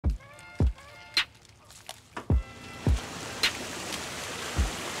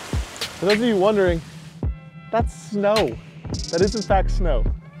For those of you wondering, that's snow. That is in fact snow.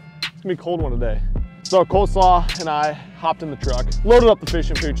 It's gonna be a cold one today. So Coleslaw and I hopped in the truck, loaded up the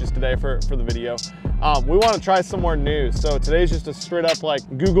fishing pooches today for the video. We want to try somewhere new. So today's just a straight up like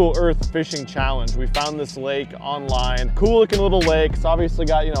Google Earth fishing challenge. We found this lake online, cool looking little lake. It's obviously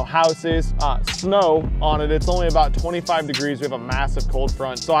got, you know, houses, snow on it. It's only about 25 degrees. We have a massive cold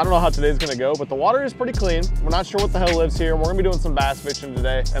front. So I don't know how today's gonna go, but the water is pretty clean. We're not sure what the hell lives here. We're gonna be doing some bass fishing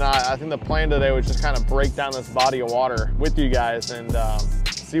today. And I think the plan today was just kind of break down this body of water with you guys and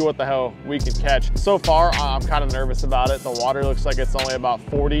see what the hell we can catch. So far, I'm kind of nervous about it. The water looks like it's only about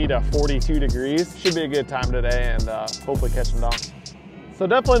 40 to 42 degrees. Should be a good time today and hopefully catch some donks. So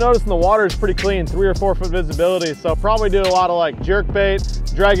definitely noticing the water is pretty clean, 3 or 4 foot visibility. So probably do a lot of like jerk bait,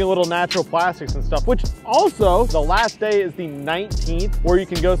 dragging little natural plastics and stuff, which also the last day is the 19th where you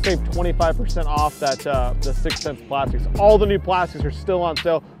can go save 25% off that the 6 cents plastics. All the new plastics are still on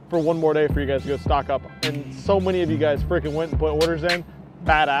sale for one more day for you guys to go stock up. And so many of you guys freaking went and put orders in.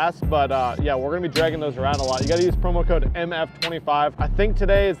 Badass, but yeah, we're gonna be dragging those around a lot. You gotta use promo code MF25. I think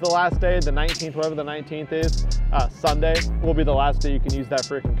today is the last day, the 19th, whatever the 19th is, Sunday will be the last day you can use that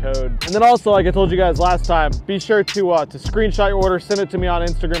freaking code. And then also, like I told you guys last time, be sure to screenshot your order, send it to me on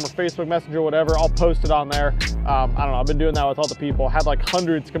Instagram or Facebook Messenger, whatever. I'll post it on there. I don't know, I've been doing that with all the people. I had like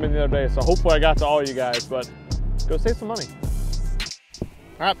hundreds come in the other day, so hopefully I got to all you guys, but go save some money.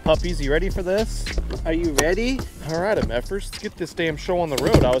 All right, puppies, you ready for this? Are you ready? All right, MFers, let's get this damn show on the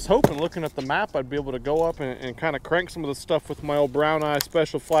road. I was hoping, looking at the map, I'd be able to go up and kind of crank some of the stuff with my old Brown Eye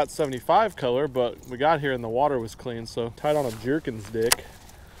Special Flat 75 color, but we got here and the water was clean, so tied on a Jerkins dick.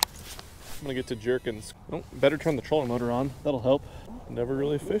 I'm gonna get to Jerkins. Oh, better turn the trolling motor on, that'll help. Never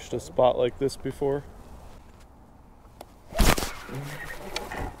really fished a spot like this before.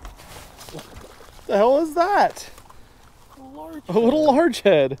 What the hell is that? A little large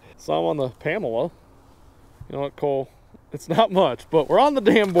head. So I'm on the Pamela. You know what, Cole? It's not much, but we're on the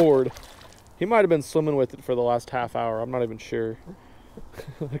damn board. He might have been swimming with it for the last half hour. I'm not even sure.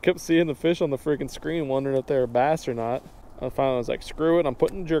 I kept seeing the fish on the freaking screen, wondering if they were bass or not. I finally was like, screw it. I'm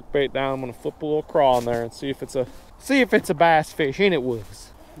putting jerk bait down. I'm gonna flip a little crawl in there and see if it's a bass fish. And it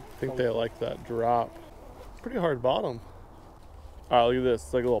was. I think they like that drop. Pretty hard bottom. All right, look at this.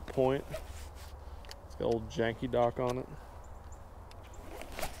 It's like a little point. It's got a little janky dock on it.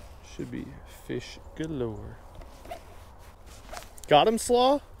 Should be fish galore. Got him,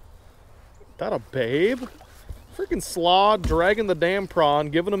 Slaw? That a babe? Freaking Slaw dragging the damn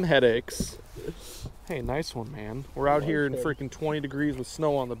prawn, giving him headaches. Hey, nice one, man. We're out here in freaking 20 degrees with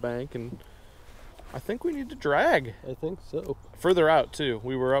snow on the bank, and I think we need to drag. I think so. Further out, too.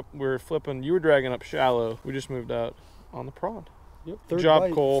 We were flipping, you were dragging up shallow. We just moved out on the prawn. Yep. Good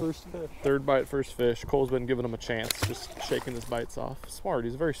job, Cole. First fish. Third bite, first fish. Cole's been giving him a chance, just shaking his bites off. Smart,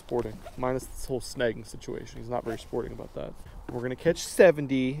 he's very sporting. Minus this whole snagging situation. He's not very sporting about that. We're gonna catch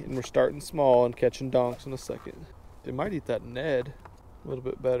 70, and we're starting small and catching donks in a second. They might eat that Ned a little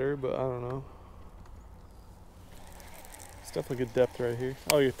bit better, but I don't know. It's definitely good depth right here.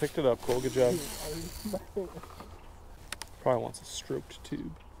 Oh, you picked it up, Cole. Good job. Probably wants a stroked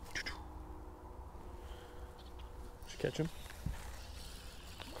tube. Did you catch him?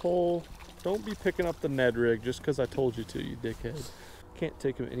 Cole, don't be picking up the Ned rig just because I told you to, you dickhead. Can't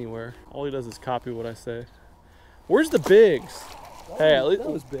take him anywhere. All he does is copy what I say. Where's the bigs? Hey, at least that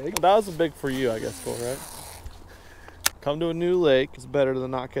was big. That was a big for you, I guess, Cole, right? Come to a new lake. It's better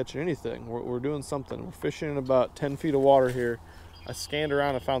than not catching anything. We're doing something. We're fishing in about 10 feet of water here. I scanned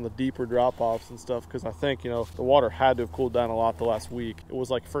around and found the deeper drop-offs and stuff because I think, you know, the water had to have cooled down a lot the last week. It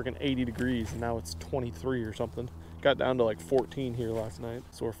was like freaking 80 degrees and now it's 23 or something. Got down to like 14 here last night.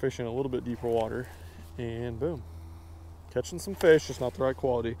 So we're fishing a little bit deeper water and boom. Catching some fish, just not the right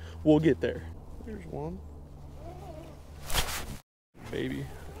quality. We'll get there. There's one. Baby.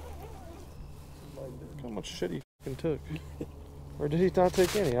 Look how much shit he fucking took. Or did he not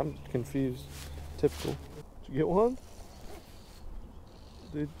take any? I'm confused. Typical. Did you get one?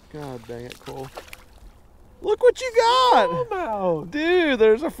 Dude, god dang it, Cole. Look what you got! Smallmouth. Dude,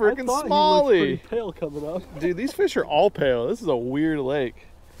 there's a freaking smallie. He looked pretty pale coming up. Dude, these fish are all pale. This is a weird lake.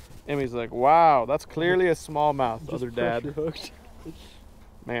 Emmy's like, wow, that's clearly a smallmouth, Just other dad. hooked.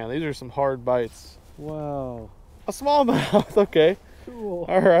 Man, these are some hard bites. Wow. A smallmouth, okay. Cool.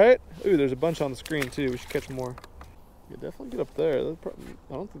 All right. Ooh, there's a bunch on the screen too. We should catch more. Yeah, definitely get up there.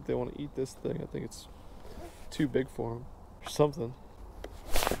 I don't think they want to eat this thing. I think it's too big for them or something.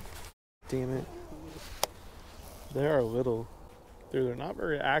 Damn it. They are little. Either they're not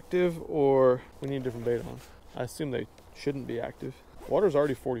very active or we need different bait on. I assume they shouldn't be active. Water's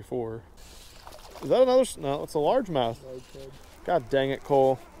already 44. Is that another? No, it's a largemouth. God dang it,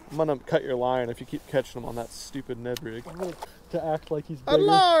 Cole. I'm gonna cut your line if you keep catching them on that stupid Ned rig. I'm gonna to act like he's A bigger.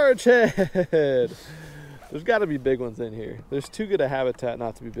 large head. There's got to be big ones in here. There's too good a habitat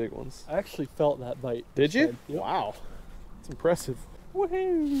not to be big ones. I actually felt that bite. Did you? Yep. Wow. It's impressive.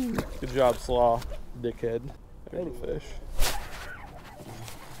 Woohoo! Good job, slaw, dickhead. There's the fish.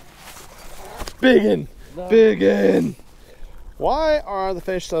 Biggin! No. Biggin! Why are the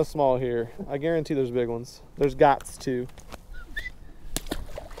fish so small here? I guarantee there's big ones. There's gots too.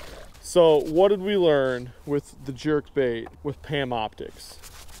 So what did we learn with the jerk bait with Pam Optics?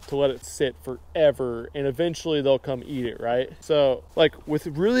 To let it sit forever and eventually they'll come eat it, right? So like with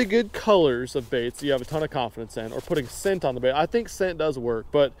really good colors of baits you have a ton of confidence in, or putting scent on the bait. I think scent does work,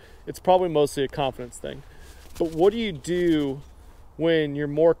 but it's probably mostly a confidence thing. But what do you do when you're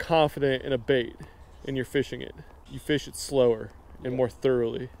more confident in a bait and you're fishing it? You fish it slower and more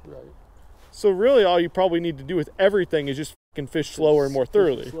thoroughly. Right. So really all you probably need to do with everything is just fucking fish slower and more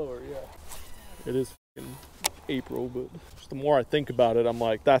thoroughly. Slower, yeah. It is fucking April, but just the more I think about it, I'm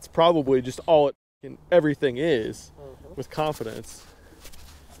like, that's probably just all it fucking everything is with confidence.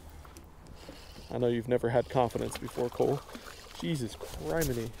 I know you've never had confidence before, Cole. Jesus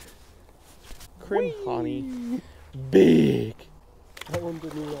criminy. Crim honey. Big. That one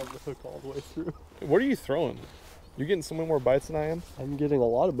didn't even have the hook all the way through. What are you throwing? You're getting so many more bites than I am? I'm getting a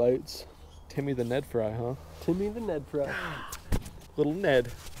lot of bites. Timmy the Ned Fry, huh? Timmy the Ned Fry. Little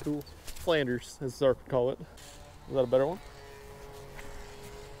Ned. Cool. Flanders, as Zark would call it. Is that a better one?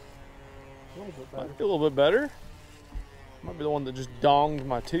 A little bit better. Might be a little bit better. Might be the one that just donged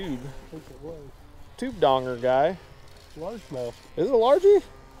my tube. I think it was. Tube donger guy. Largemouth. Is it a largie?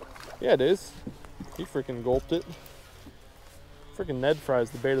 Yeah, it is. He freaking gulped it. Freaking Ned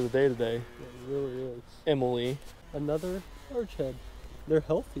Fry's the bait of the day today. Yeah, it really is. Emily. Another large head. They're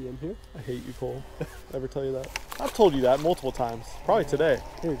healthy in here. I hate you, Cole. Ever tell you that? I've told you that multiple times. Probably today.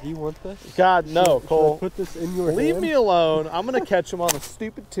 Here, do you want this? God, no, Cole. Should I put this in your Leave hand? me alone. I'm going to catch him on a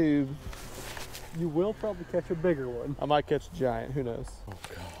stupid tube. You will probably catch a bigger one. I might catch a giant. Who knows? Oh,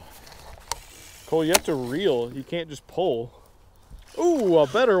 God. Cole, you have to reel. You can't just pull. Ooh, a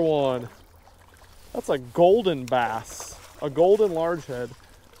better one. That's a golden bass. A golden large head.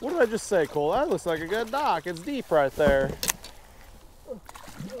 What did I just say, Cole? That looks like a good dock. It's deep right there.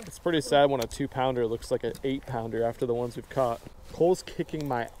 It's pretty sad when a 2-pounder looks like an 8-pounder after the ones we've caught. Cole's kicking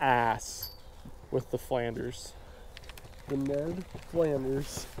my ass with the Flanders. The Ned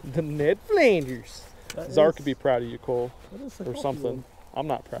Flanders. The Ned Flanders. Zark could be proud of you, Cole. Or something. One. I'm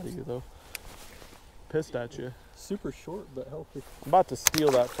not proud of you, though. Pissed at you. Super short, but healthy. I'm about to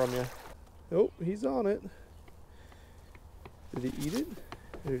steal that from you. Oh, he's on it. Did he eat it?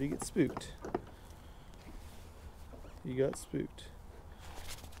 Or did he get spooked? He got spooked.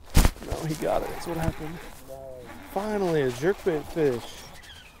 No, he got it. That's what happened. Finally, a jerkbait fish.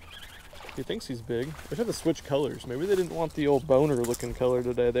 He thinks he's big. They had to switch colors. Maybe they didn't want the old boner looking color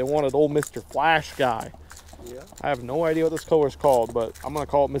today. They wanted old Mr. Flash Guy. Yeah. I have no idea what this color is called, but I'm going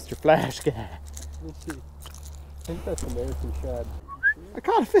to call it Mr. Flash Guy. Let's see. I think that's American shad. I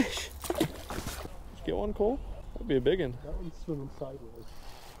caught a fish. Did you get one, Cole? That'd be a big one. That one's swimming sideways.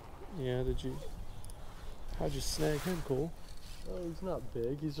 Yeah, did you? How'd you snag him, Cole? Oh, he's not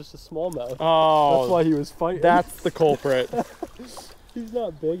big. He's just a smallmouth. Oh, That's why he was fighting. that's the culprit. He's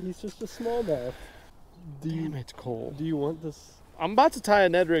not big. He's just a smallmouth. Damn it, Cole. Do you want this? I'm about to tie a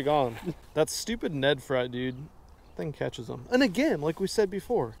Ned rig on. That stupid Ned Fry, dude. Thing catches them. And again, like we said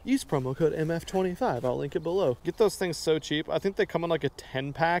before, use promo code MF25. I'll link it below. Get those things so cheap. I think they come in like a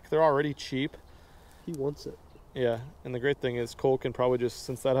 10-pack. They're already cheap. He wants it. Yeah, and the great thing is Cole can probably just,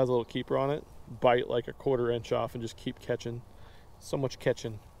 since that has a little keeper on it, bite like a 1/4 inch off and just keep catching. So much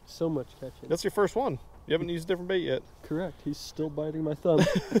catching. So much catching. That's your first one. You haven't used a different bait yet. Correct. He's still biting my thumb.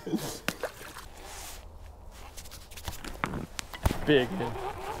 Big head.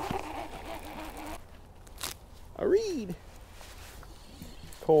 A reed.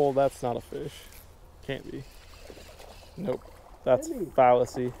 Cole, that's not a fish. Can't be. Nope. That's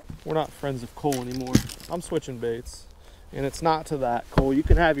fallacy. We're not friends of Cole anymore. I'm switching baits. And it's not to that, Cole. You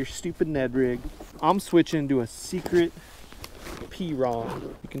can have your stupid Ned rig. I'm switching to a secret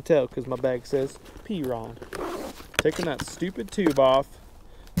P-Ron. You can tell because my bag says P-Ron. Taking that stupid tube off.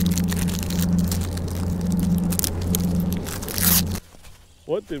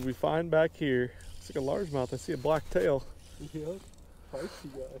 What did we find back here? It's like a largemouth. I see a black tail. Yep.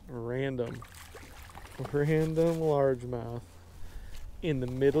 Feisty guy. Random largemouth in the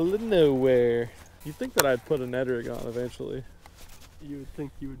middle of nowhere. You'd think that I'd put a Ned rig on eventually. You would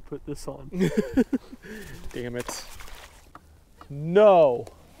think you would put this on. Damn it. No.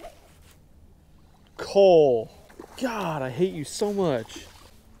 Cole. God, I hate you so much.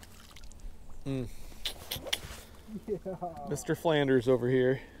 Mm. Yeah. Mr. Flanders over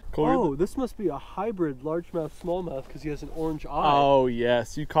here. Cool. Oh, this must be a hybrid largemouth smallmouth because he has an orange eye. Oh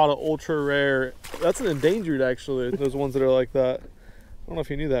yes, you caught an ultra rare. That's an endangered actually. Those ones that are like that. I don't know if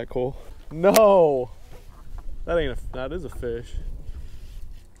you knew that, Cole. No, that is a fish.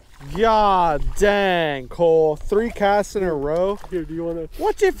 God dang, Cole. 3 casts in a row. Here, do you want to?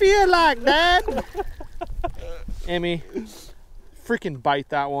 What you feel like, Dad? Emmy, freaking bite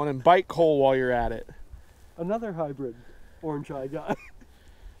that one and bite Cole while you're at it. Another hybrid orange eye guy.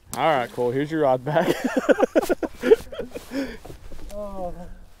 All right, Cole, here's your rod back. Oh.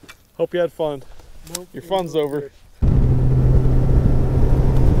 Hope you had fun. Nope, Your fun's over. Good.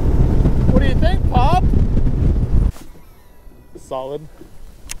 What do you think, Pop? Solid.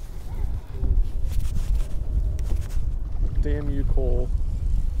 Damn you, Cole.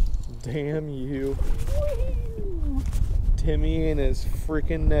 Damn you. Timmy and his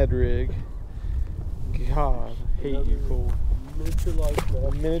freaking Ned rig. God, I hate you, Cole. Miniature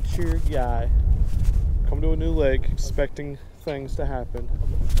largemouth. A miniature guy. Come to a new lake expecting things to happen.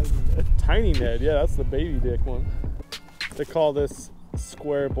 Tiny Ned, yeah, that's the baby dick one. They call this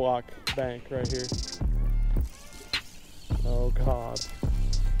square block bank right here. Oh God.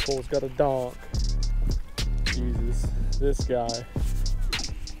 Cole's got a donk. Jesus. This guy.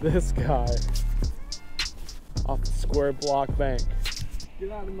 This guy. Off the square block bank.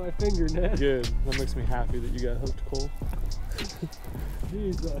 Get out of my finger, Ned. Good. That makes me happy that you got hooked, Cole.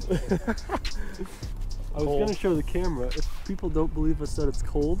 Jesus. I was going to show the camera. If people don't believe us that it's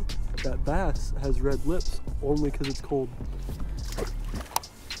cold, that bass has red lips only because it's cold.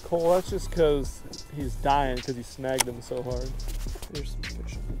 Cole, that's just because he's dying because he snagged him so hard. There's some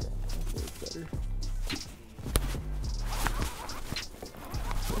fish on the ground. Hopefully it's better.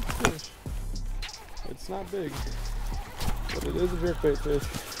 Good fish. It's not big, but it is a jerkbait fish.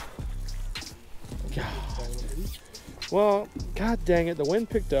 God. Well, God dang it, the wind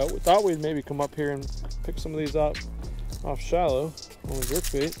picked up. We thought we'd maybe come up here and pick some of these up off shallow on the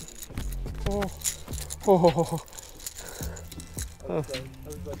jerkbait. Oh. I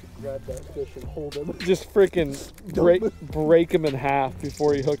was about to grab that fish and hold him. Just freaking break him in half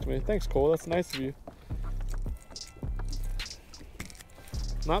before he hooked me. Thanks, Cole. That's nice of you.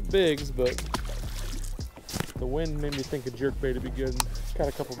 Not bigs, but the wind made me think a jerkbait would be good. Got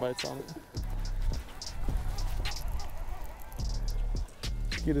a couple bites on it.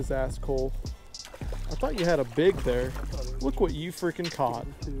 Get his ass, Cole. I thought you had a big there. Look what you freaking caught.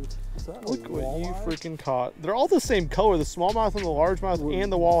 Look what you freaking caught. They're all the same color. The smallmouth and the largemouth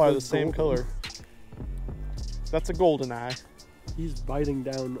and the walleye are the same color. That's a golden eye. He's biting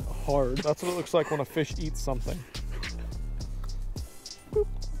down hard. That's what it looks like when a fish eats something.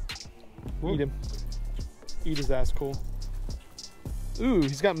 Eat him. Eat his ass, Cole. Ooh,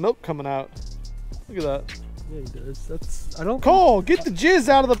 he's got milk coming out. Look at that. Yeah, he does. That's. I don't. Cole, get the jizz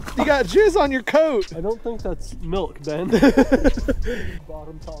out of the. You got jizz on your coat. I don't think that's milk, Ben.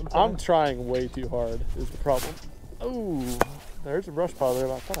 Bottom top. I'm trying way too hard. Is the problem? Ooh, there's a brush pile there.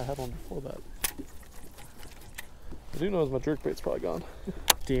 But I thought I had one before that. I do know my jerkbait's probably gone.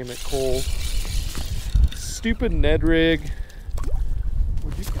 Damn it, Cole. Stupid Ned rig.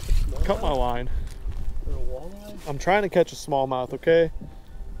 Would you catch a smallmouth? Cut my line. Or a walleye? I'm trying to catch a smallmouth, okay?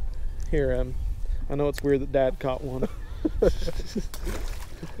 Here, I know it's weird that Dad caught one. Look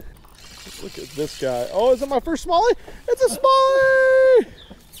at this guy. Oh, is it my first smallie? It's a smallie!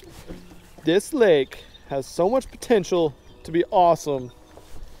 This lake has so much potential to be awesome,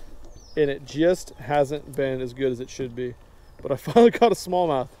 and it just hasn't been as good as it should be. But I finally caught a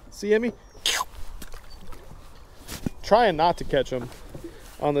smallmouth. See, Emmy? Trying not to catch him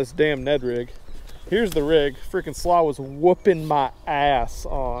on this damn Ned rig. Here's the rig. Freaking Slaw was whooping my ass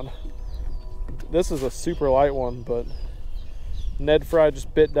on. This is a super light one, but Ned Fry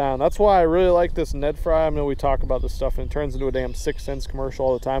just bit down. That's why I really like this Ned Fry. I know we talk about this stuff and it turns into a damn 6 cents commercial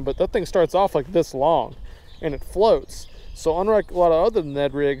all the time, but that thing starts off like this long and it floats. So unlike a lot of other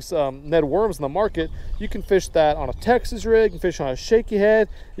Ned rigs, Ned worms in the market, you can fish that on a Texas rig, you can fish on a shaky head,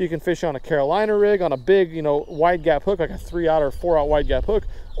 you can fish on a Carolina rig, on a big, wide gap hook, like a 3-aught or 4-aught wide gap hook,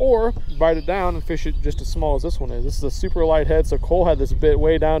 or bite it down and fish it just as small as this one is. This is a super light head, so Cole had this bit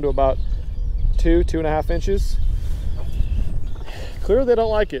way down to about 2.5 inches. Clearly they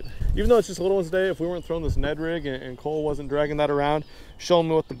don't like it. Even though it's just little ones today, if we weren't throwing this Ned rig and Cole wasn't dragging that around, showing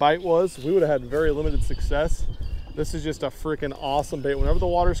me what the bite was, we would have had very limited success. This is just a freaking awesome bait. Whenever the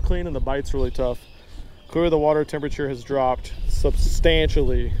water's clean and the bite's really tough. Clearly the water temperature has dropped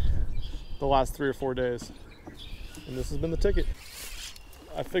substantially the last 3 or 4 days. And this has been the ticket.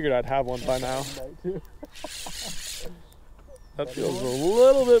 I figured I'd have one by now. That feels a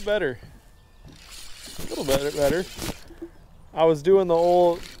little bit better. A little bit better. I was doing the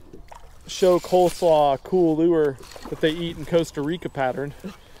old show coleslaw cool lure that they eat in Costa Rica pattern.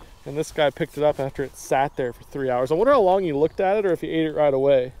 And this guy picked it up after it sat there for 3 hours. I wonder how long you looked at it or if you ate it right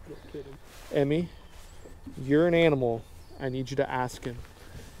away. No kidding. Emmy, you're an animal. I need you to ask him.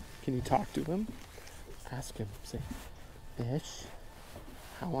 Can you talk to him? Ask him. Say, fish,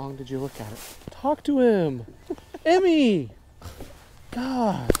 how long did you look at it? Talk to him. Emmy.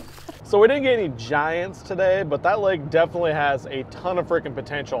 God. So we didn't get any giants today, but that lake definitely has a ton of freaking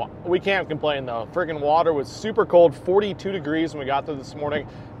potential. We can't complain though. Freaking water was super cold, 42 degrees when we got there this morning.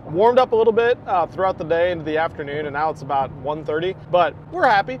 Warmed up a little bit throughout the day into the afternoon, and now it's about 1:30. But we're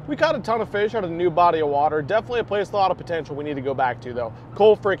happy. We caught a ton of fish out of a new body of water. Definitely a place with a lot of potential we need to go back to though.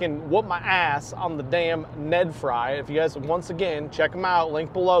 Cole freaking whooped my ass on the damn Ned Fry. If you guys, once again, check them out,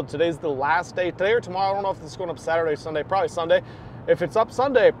 link below. Today's the last day. Today or tomorrow, I don't know if this is going up Saturday, Sunday, probably Sunday. If it's up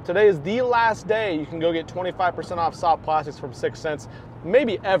Sunday, today is the last day you can go get 25% off soft plastics from 6 cents,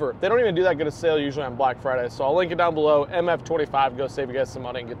 maybe ever. They don't even do that good a sale usually on Black Friday, so I'll link it down below. MF25, go save you guys some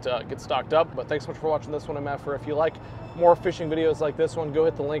money and get stocked up. But thanks so much for watching this one, MF. If you like more fishing videos like this one, go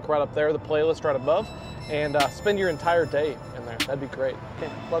hit the link right up there, the playlist right above, and spend your entire day in there. That'd be great.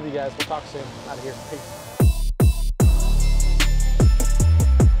 Okay, love you guys. We'll talk soon. Out of here. Peace.